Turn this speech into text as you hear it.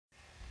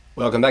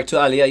Welcome back to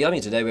Aliyah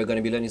Yami. Today we're going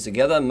to be learning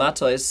together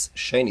Mattos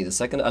Sheni, the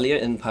second Aliyah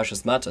in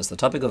Parshas Mattos. The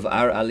topic of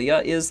our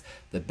Aliyah is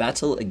the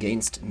battle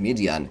against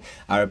Midian.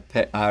 Our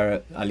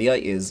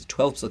Aliyah is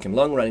 12 psukim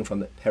long, running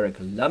from Perek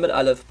Lamed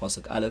Aleph,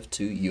 Pasuk Aleph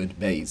to Yud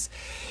Beis.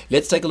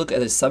 Let's take a look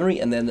at a summary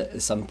and then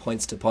some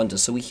points to ponder.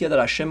 So we hear that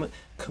Hashem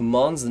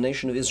commands the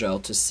nation of Israel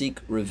to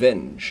seek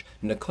revenge.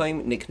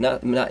 Nekoim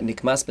nikmas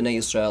b'nei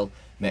Yisrael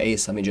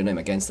me'es ha-Midianim,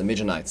 against the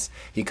Midianites.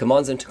 He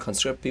commands them to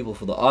conscript people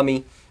for the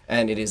army,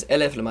 and it is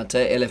elef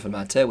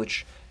l'mateh,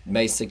 which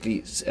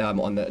basically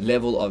on the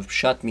level of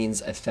pshat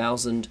means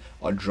 1,000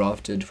 are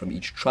drafted from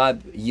each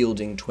tribe,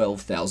 yielding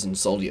 12,000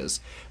 soldiers.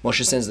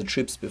 Moshe sends the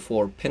troops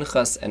before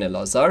Pinchas and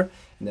Elazar,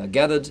 and they are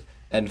gathered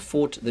and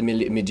fought the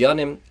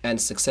Midianim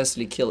and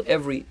successfully kill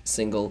every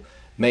single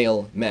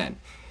male man.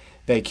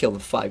 They kill the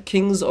 5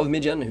 kings of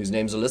Midian, whose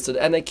names are listed,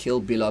 and they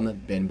kill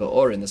Bilam ben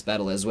Beor in this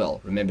battle as well.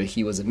 Remember,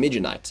 he was a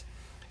Midianite.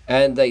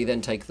 And they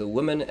then take the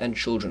women and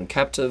children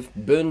captive,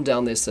 burn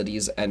down their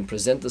cities, and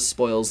present the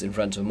spoils in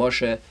front of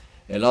Moshe,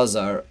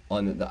 Elazar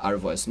on the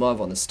Arvois Moav,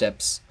 on the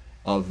steppes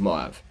of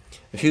Moab.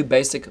 A few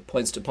basic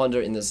points to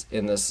ponder in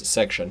this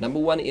section. Number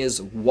one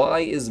is,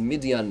 why is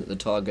Midian the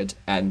target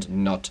and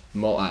not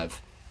Moab?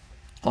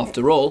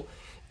 After all,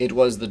 it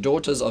was the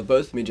daughters of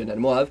both Midian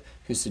and Moab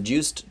who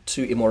seduced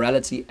to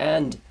immorality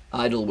and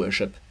idol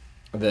worship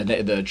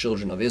the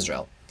children of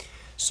Israel.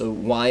 So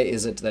why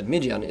is it that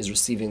Midian is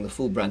receiving the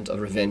full brunt of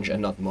revenge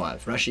and not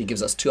Moab? Rashi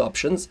gives us 2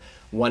 options.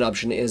 One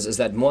option is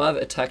that Moab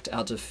attacked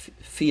out of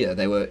fear.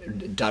 They were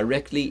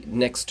directly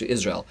next to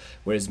Israel,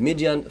 whereas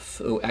Midian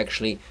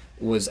actually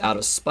was out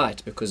of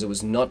spite because it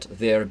was not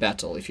their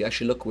battle. If you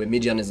actually look where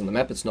Midian is on the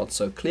map, it's not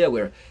so clear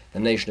where the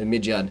nation of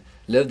Midian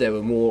lived. There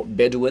were more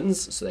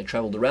Bedouins, so they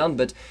traveled around,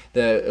 but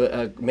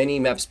many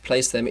maps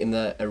place them in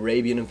the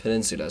Arabian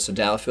Peninsula,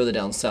 so further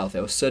down south.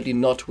 They were certainly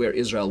not where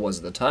Israel was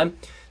at the time.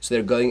 So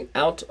their going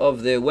out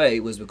of their way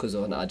was because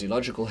of an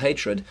ideological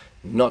hatred,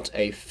 not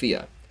a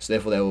fear. So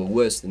therefore they were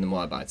worse than the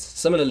Moabites.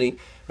 Similarly,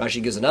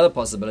 Rashi gives another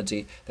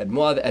possibility that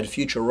Moab had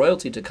future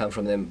royalty to come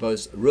from them,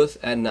 both Ruth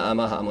and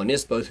Naamah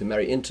Ha'amonist, both who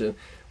marry into,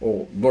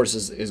 or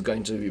Moses is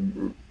going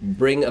to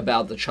bring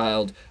about the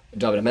child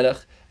David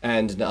HaMelech,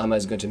 and Naamah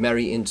is going to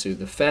marry into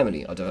the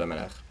family of David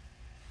HaMelech.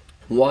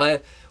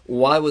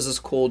 Why was this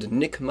called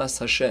Nikmas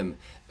Hashem,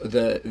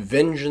 the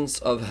vengeance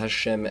of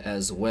Hashem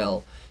as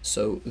well?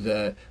 So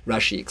the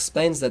Rashi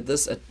explains that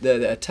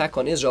the attack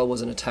on Israel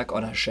was an attack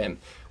on Hashem.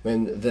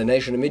 When the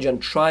nation of Midian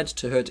tried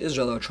to hurt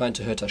Israel, they were trying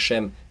to hurt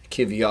Hashem,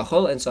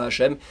 Kivyachol, and so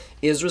Hashem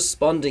is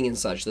responding in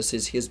such. This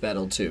is his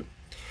battle too.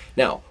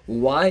 Now,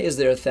 why is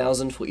there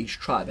 1,000 for each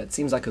tribe? That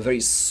seems like a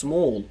very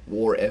small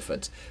war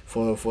effort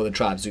for the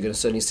tribes. You're going to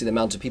certainly see the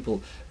amount of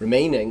people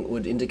remaining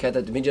would indicate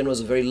that Midian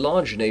was a very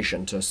large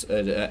nation,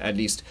 at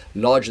least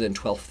larger than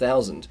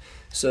 12,000.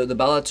 So the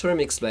Baal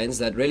HaTurim explains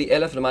that really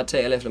elef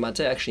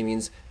l'mateh actually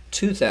means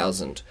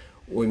 2,000.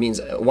 Or it means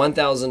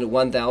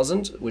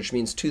 1,000, which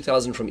means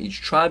 2,000 from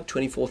each tribe,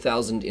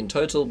 24,000 in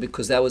total,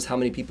 because that was how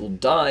many people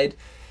died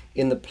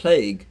in the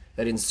plague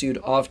that ensued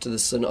after the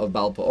sin of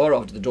Baal Peor,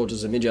 after the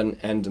daughters of Midian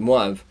and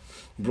Moab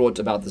brought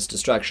about this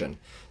destruction.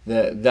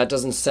 That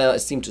doesn't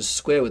seem to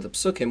square with the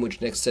Psukim,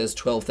 which next says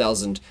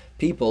 12,000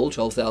 people,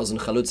 12,000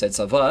 chalutzei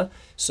tzava.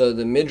 So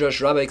the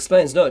Midrash Rabbah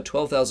explains, no,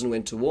 12,000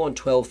 went to war and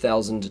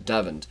 12,000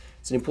 davened.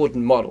 It's an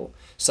important model.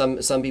 Some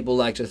people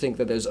like to think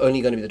that there's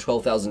only going to be the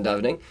 12,000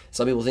 davening.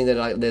 Some people think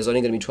that there's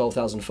only going to be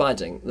 12,000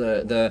 fighting.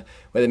 Where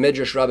the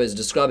Midrash Rabbah is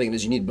describing it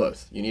is you need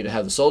both. You need to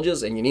have the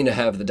soldiers and you need to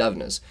have the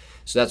daveners.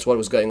 So that's what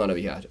was going on over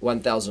here.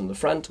 1,000 on the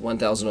front,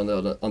 1,000 on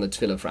the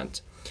tefillah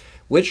front.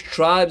 Which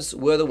tribes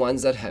were the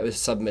ones that have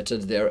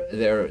submitted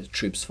their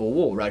troops for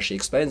war? Rashi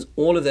explains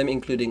all of them,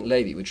 including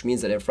Levi, which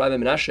means that Ephraim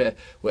and Menashe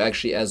were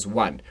actually as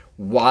one.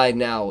 Why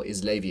now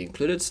is Levi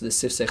included? So the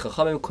Sifsei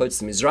Chachamim quotes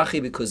the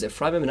Mizrahi because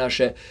Ephraim and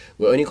Menashe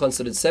were only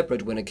considered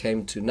separate when it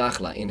came to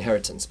Nachla,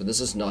 inheritance, but this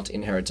is not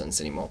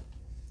inheritance anymore.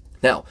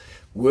 Now,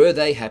 were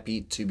they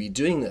happy to be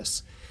doing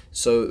this?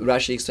 So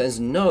Rashi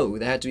explains, no,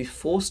 they had to be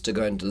forced to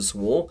go into this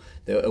war.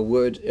 A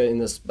word in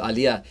this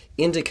aliyah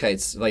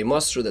indicates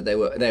Vayimosru that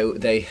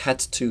they had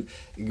to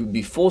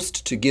be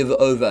forced to give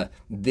over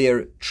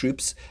their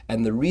troops,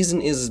 and the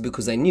reason is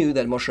because they knew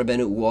that Moshe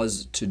Rabbeinu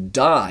was to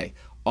die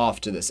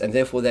after this, and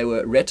therefore they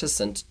were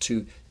reticent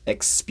to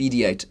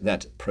expedite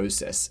that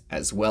process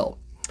as well.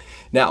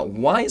 Now,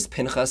 why is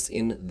Pinchas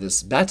in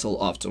this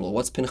battle after all?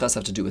 What's Pinchas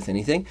have to do with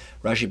anything?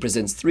 Rashi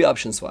presents 3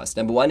 options for us.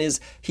 Number one is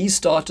he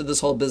started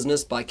this whole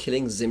business by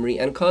killing Zimri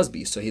and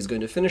Cosby, so he's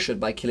going to finish it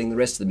by killing the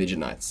rest of the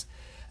Midianites.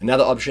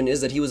 Another option is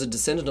that he was a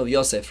descendant of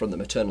Yosef from the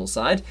maternal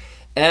side,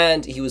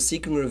 and he was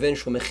seeking revenge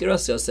for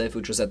Mechiras Yosef,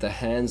 which was at the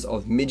hands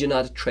of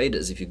Midianite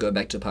traders, if you go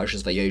back to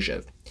Parshas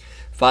Vayeshev.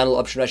 Final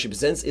option Rashi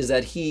presents is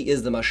that he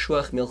is the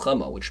Mashuach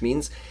Milchama, which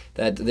means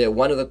that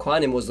one of the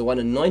Kohanim was the one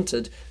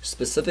anointed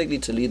specifically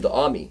to lead the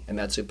army, and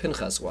that's who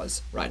Pinchas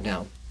was right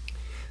now.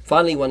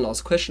 Finally, one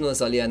last question on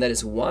this aliyah, and that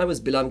is, why was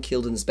Bilam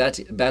killed in this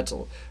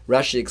battle?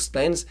 Rashi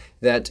explains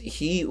that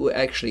he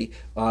actually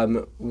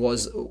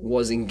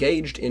was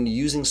engaged in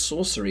using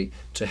sorcery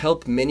to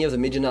help many of the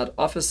Midianite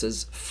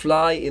officers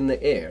fly in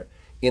the air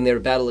in their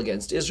battle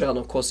against Israel. And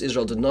of course,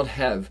 Israel did not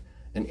have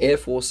an air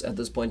force at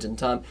this point in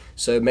time,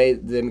 so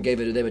gave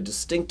them a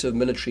distinctive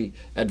military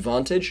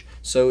advantage.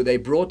 So they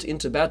brought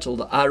into battle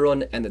the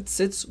Aaron and the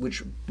Tzitz,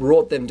 which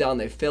brought them down.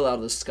 They fell out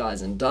of the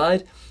skies and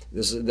died.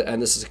 This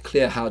is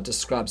clear how it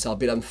describes how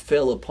Bilam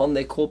fell upon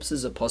their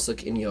corpses, a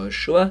pasuk in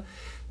Yehoshua,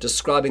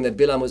 describing that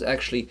Bilam was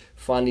actually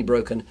finally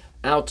broken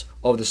out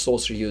of the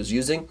sorcery he was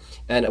using.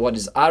 And what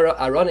is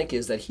ironic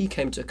is that he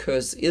came to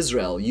curse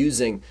Israel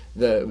using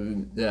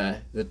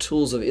the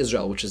tools of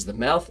Israel, which is the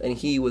mouth, and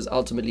he was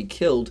ultimately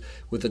killed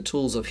with the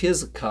tools of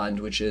his kind,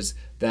 which is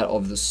that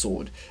of the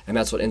sword. And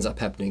that's what ends up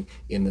happening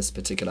in this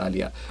particular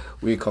aliyah.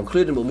 We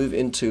conclude and we'll move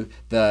into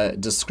the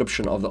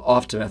description of the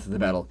aftermath of the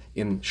battle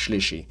in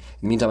Shlishi. In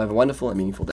the meantime, have a wonderful and meaningful day.